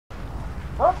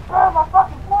Don't spam my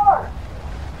fucking floor!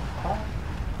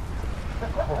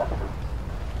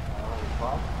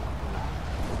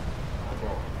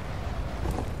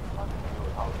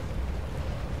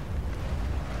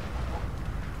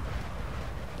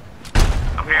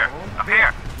 Up here! Up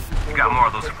here! You got more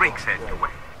of those freaks heading your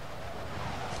way.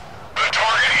 The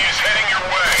target is heading your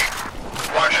way.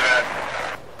 Roger that.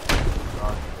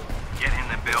 Get in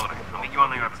the building. I'll meet you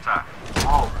on the other side.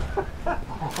 Oh.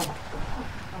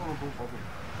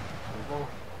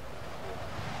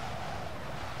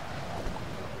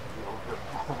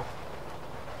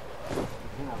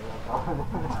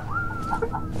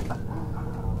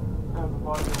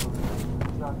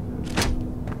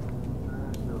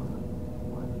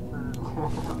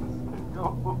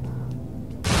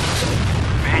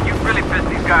 Man, you really pissed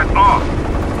these guys off.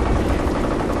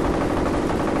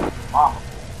 Mom.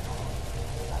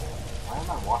 Why am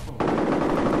I walking?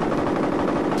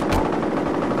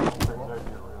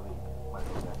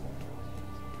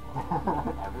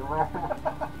 Everywhere?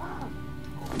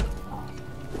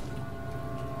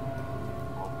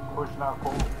 Push not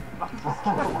pull.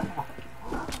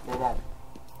 Say that.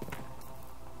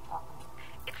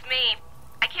 It's me.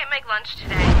 I can't make lunch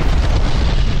today.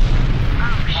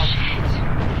 Oh, shit.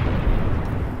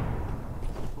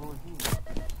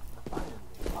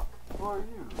 Who are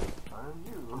you? I am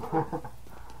you.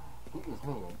 He is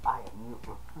me and I am you.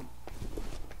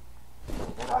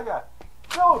 I got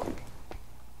killed!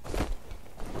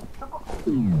 Punch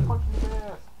in the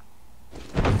ass.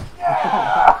 Yeah!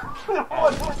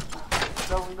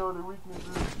 Now we know their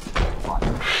weaknesses.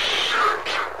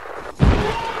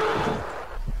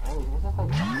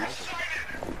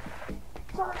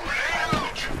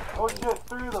 Oh shit,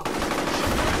 3 of them.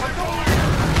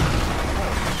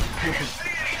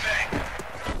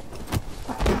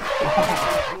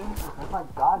 That's my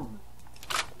gun.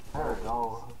 There we go.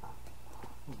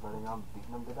 He's running on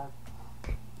beating him to death.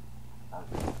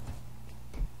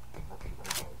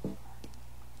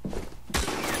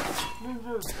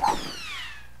 Ninjas!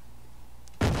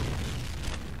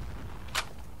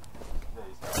 There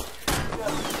he's got it.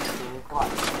 Yes! Come on.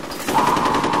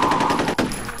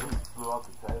 Blew off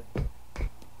his head.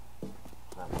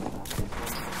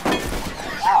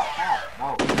 Ow! Ow! No!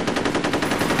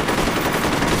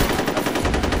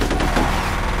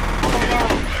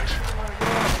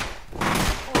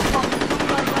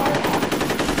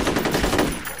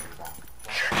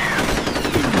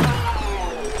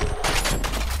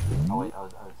 Oh wait, I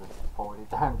was just forwarding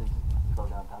time to slow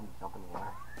down time to jump in the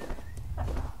air.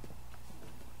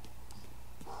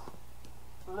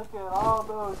 Look at all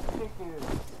those chickens!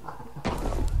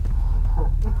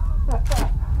 I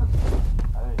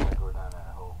didn't even go down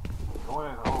that hole. Going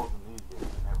in the holes in these games is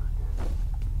never good.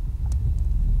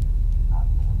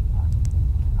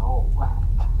 No.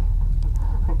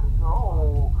 No.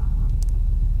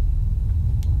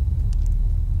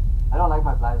 I don't like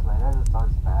my flashlight. That just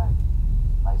starts bad.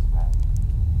 Nice bad.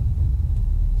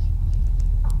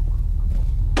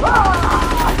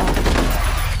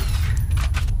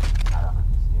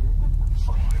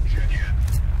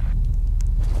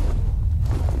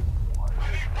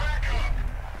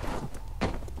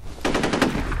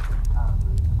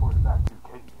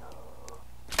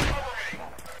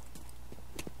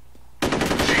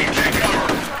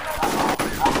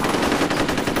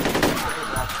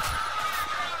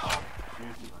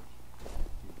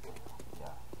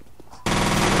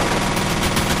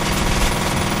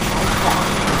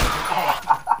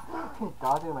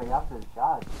 Dodging like after the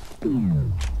shot.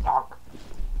 Fuck.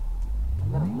 I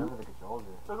gotta remember the controls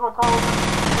here. There's my car.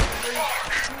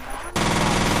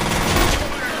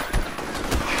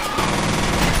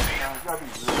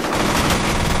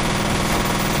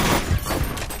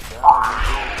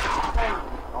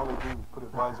 All they do is put a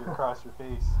visor across your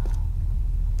face.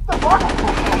 The fuck?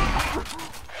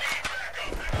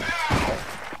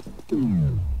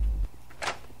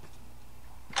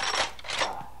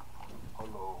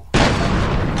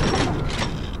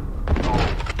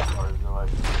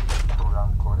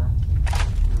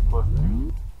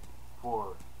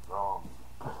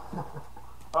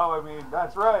 Oh, I mean,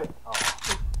 that's right. Oh.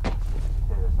 Okay,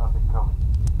 there's nothing coming.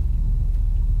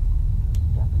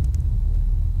 Yeah.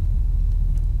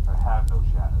 I have no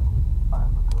shadow. I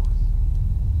am a ghost.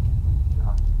 You're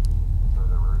hunting me, so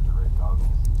the red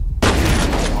goggles.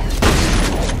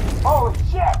 Holy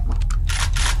shit!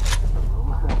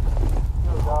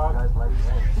 Yo, dog. You guys like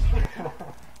that?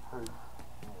 Heard.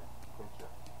 Yeah, picture.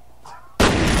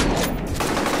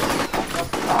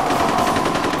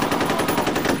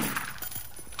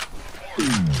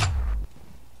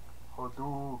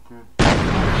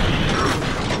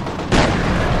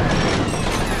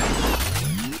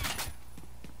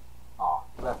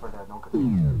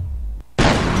 could.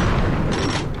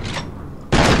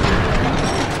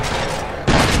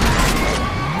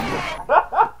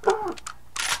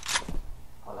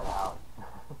 Pull it out.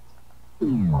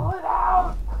 Pull it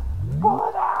out! Pull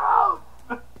it out!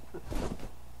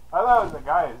 I thought it was the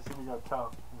guy sitting up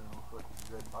top. You know, fucking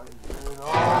red button.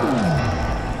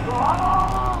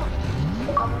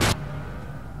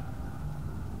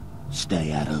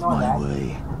 Stay out of my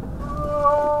way.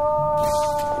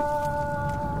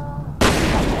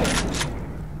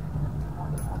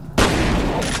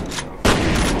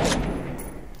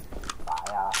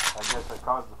 I guess I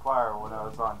caused the fire when I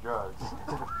was on drugs.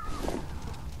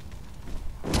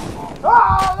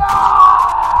 Ah, no!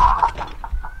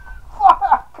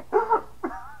 Fuck!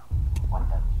 One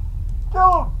touch.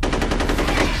 Kill him!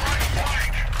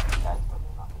 That's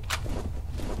totally lucky.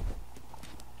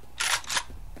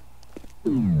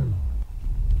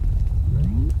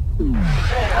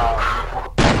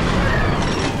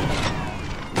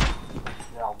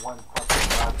 Yeah, one fucking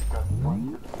shot got one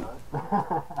to the gut.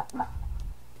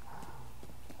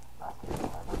 Last game, I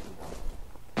don't see them.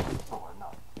 So or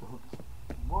not.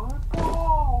 What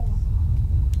balls?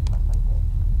 That's like that.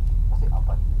 What's the up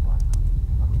button for?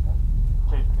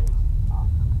 Change the names.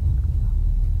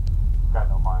 Got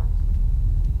no minds.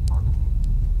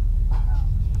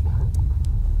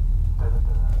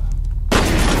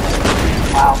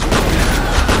 Wow.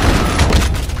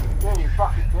 Yeah, you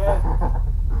fucking dead.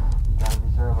 Gotta be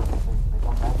sure what they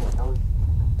come back and those.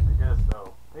 I guess so.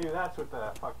 Maybe that's what the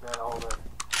fuck that all that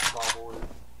bobble is.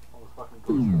 All those fucking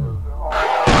ghosts.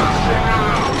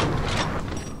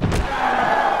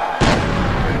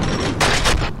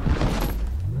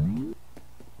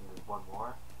 There's one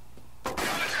more.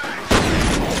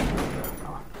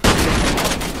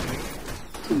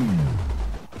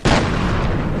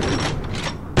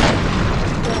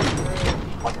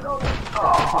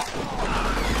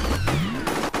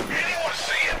 Anyone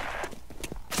see it?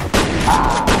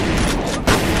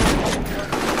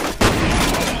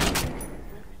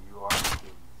 Maybe you are.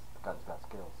 God's got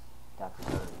skills. That's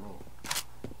better than me.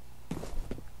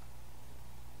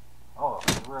 Oh,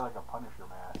 you wear like a Punisher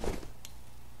mask.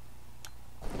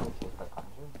 I'm gonna chase by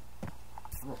Punisher. I'm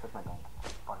gonna switch my gun.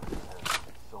 Punisher has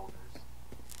soldiers.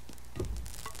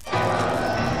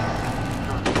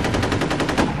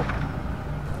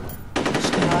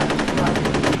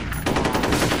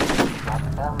 Got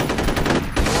them.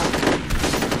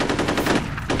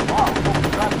 Wow, holy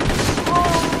crap.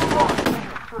 Oh,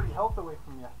 30 health away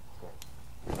from you.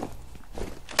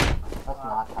 Let's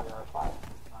not touch yeah, the fire.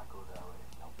 not go that way.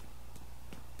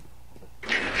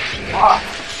 Fuck!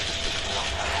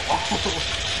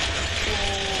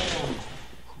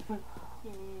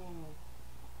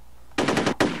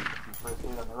 First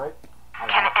aid on the right.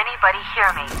 Can anybody hear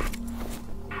me?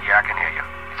 Yeah, I can hear you.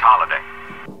 It's Holiday.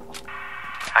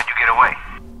 How'd you get away?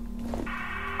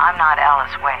 I'm not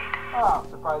Alice Wade. Oh, I'm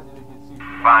surprised you didn't get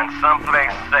see. Find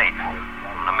someplace safe.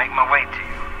 I'm gonna make my way to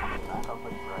you.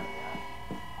 Someplace right,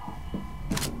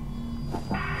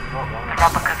 The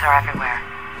replicas are everywhere.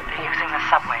 They're using the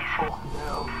subways.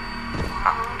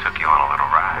 Took you on a little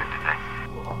ride, did they?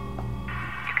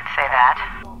 You could say that.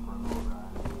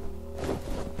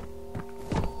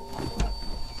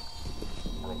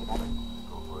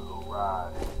 Go for a little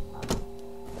ride.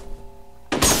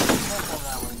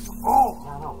 Oh!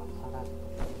 Yeah, I know, but it's not that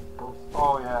ghost.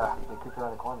 Oh yeah. They creep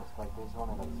around the corners like they just want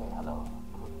to like say hello.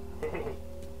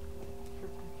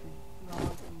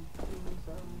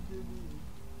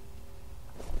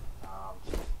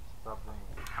 Something.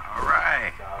 All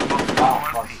right. Oh,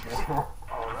 fuck.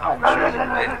 I'm sure you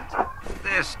made it.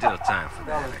 There's still time for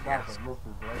that, I guess.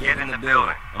 Get in the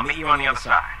building. I'll meet you on the other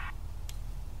side.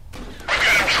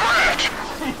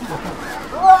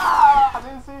 Ah!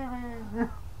 They see me!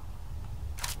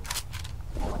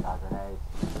 Oh my god, grenades.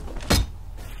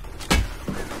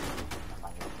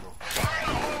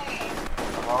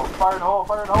 Oh, fire in the hole,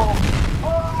 fire in the hole!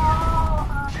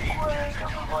 Oh! Quick!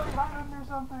 I'm hiding or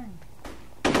something!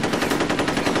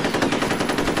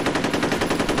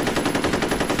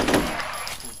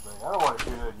 I don't want to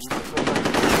shoot at you, but sometimes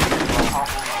I'll hop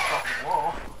over the fucking wall.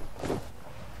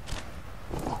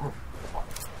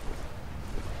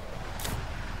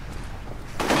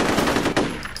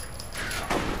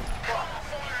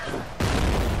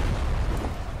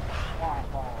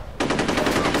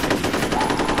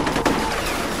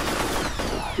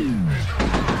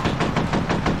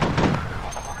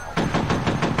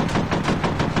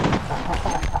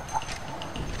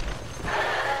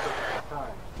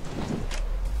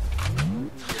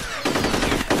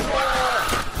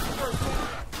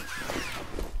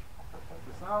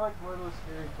 of like one of those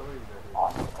scary toys right here.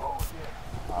 Awesome. Oh shit.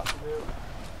 Awesome, dude.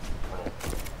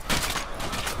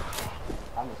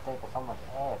 I'm just taking so much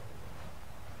ass.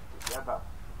 Yeah, about.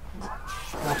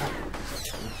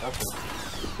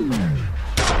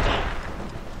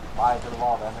 Fly to the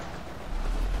wall, damn it.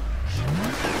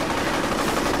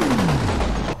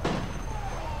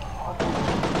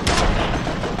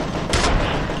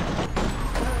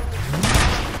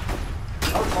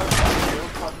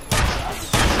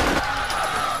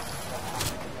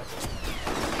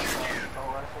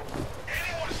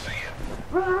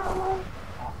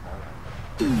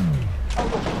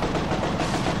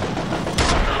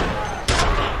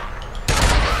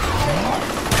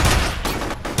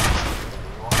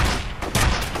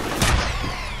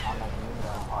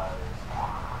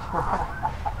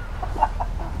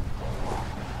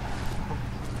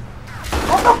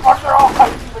 What the fuck? They're all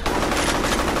fighting the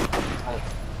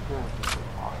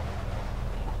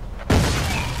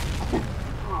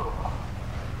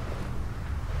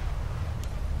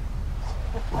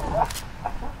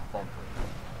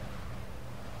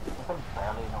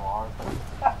barely no arms, but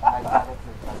magnetic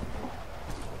is like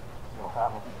you'll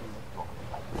have a little bit.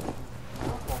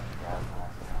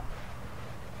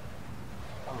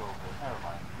 Never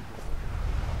mind.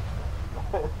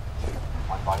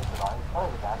 my body survives. Oh,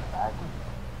 the bad bag.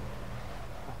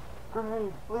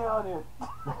 Grenade! Lay on it!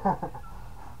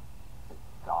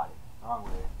 Got it. Wrong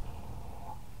way.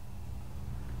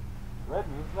 Red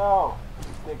means no!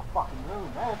 Big fucking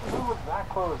moon. Man, if the moon was that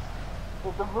close.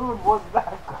 If the moon was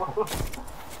that close.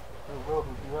 The world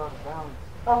would be out of bounds.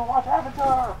 Oh, watch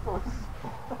Avatar!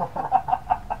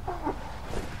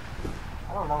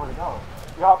 I don't know where to go.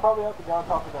 Yeah, I'll probably have to go on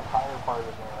top of that higher part of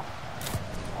the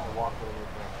walkway with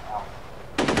the out.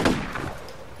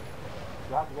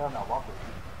 You have to go on that walkway.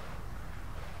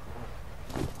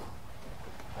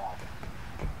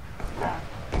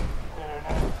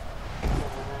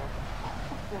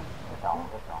 It's on.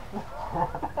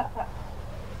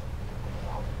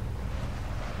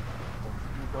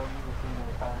 You don't even see the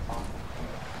entire song.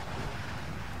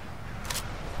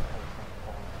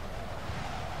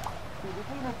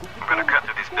 I'm gonna cut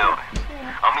through this building.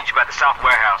 I'll meet you at the South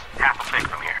Warehouse, half a fake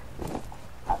from here.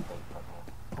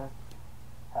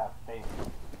 Have faith.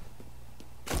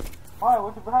 Why?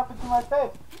 What happened to my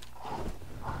faith?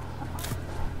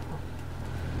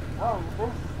 Oh, your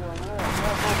face is still there.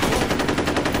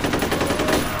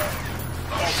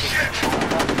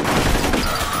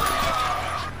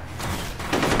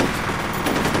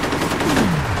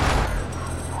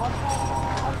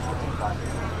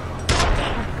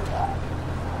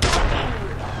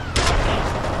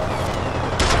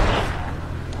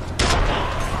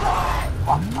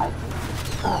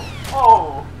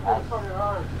 Oh, that's fucking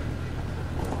hard.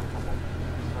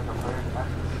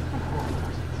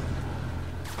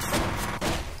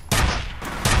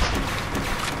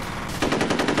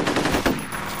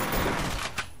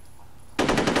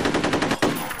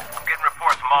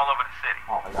 All over the city.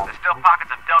 There's still pockets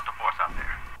of Delta Force out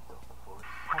there.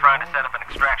 We're trying to set up an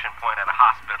extraction point at a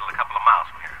hospital a couple of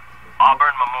miles from here.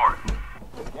 Auburn Memorial.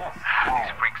 Yes.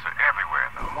 These freaks are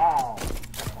everywhere, though.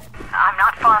 I'm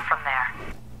not far from there.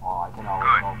 Oh, I can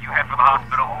always Good. You head for the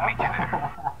hospital. We'll meet you there.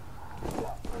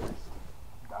 That first.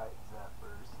 Guys, that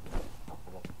first.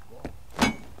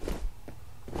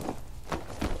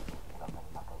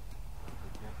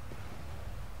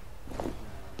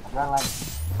 You're like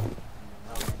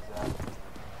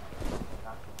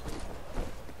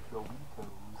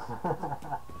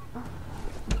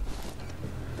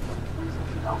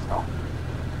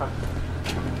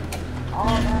oh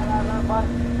man, bud.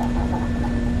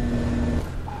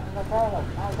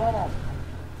 I get it.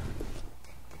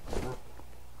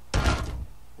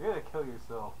 You're gonna kill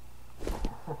yourself.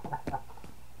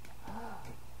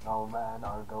 No man,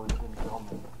 our goal didn't kill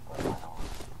me, but my own.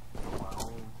 My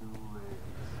own 2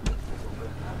 legs.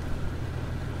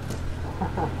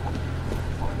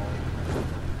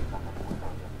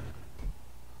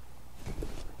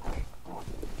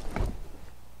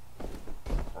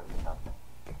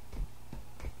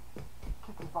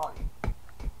 Kick his body.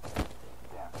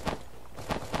 Damn.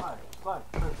 Slide,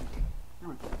 Percy. Do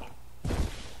it.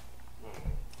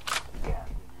 Yeah,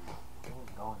 dude.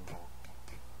 Going there.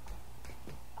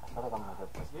 I feel like I'm gonna get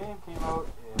This game came out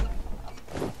in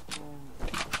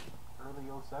early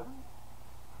 07?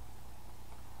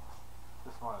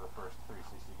 This is one of the first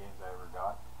 360 games I ever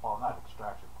got. Well, not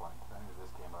Extraction Point. I knew this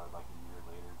came out like a year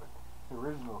later, but the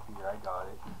original F.E.A.R, I got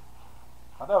it.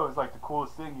 I thought it was like the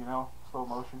coolest thing, you know? Slow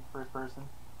motion, first person.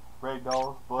 Rag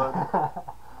dolls, blood.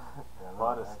 Yeah, a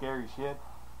lot of scary shit.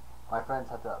 my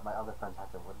other friends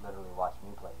had to literally watch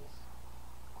me play this.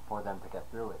 for them to get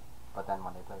through it. But then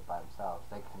when they play it by themselves,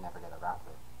 they can never get around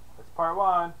it. That's part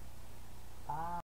one. Bye.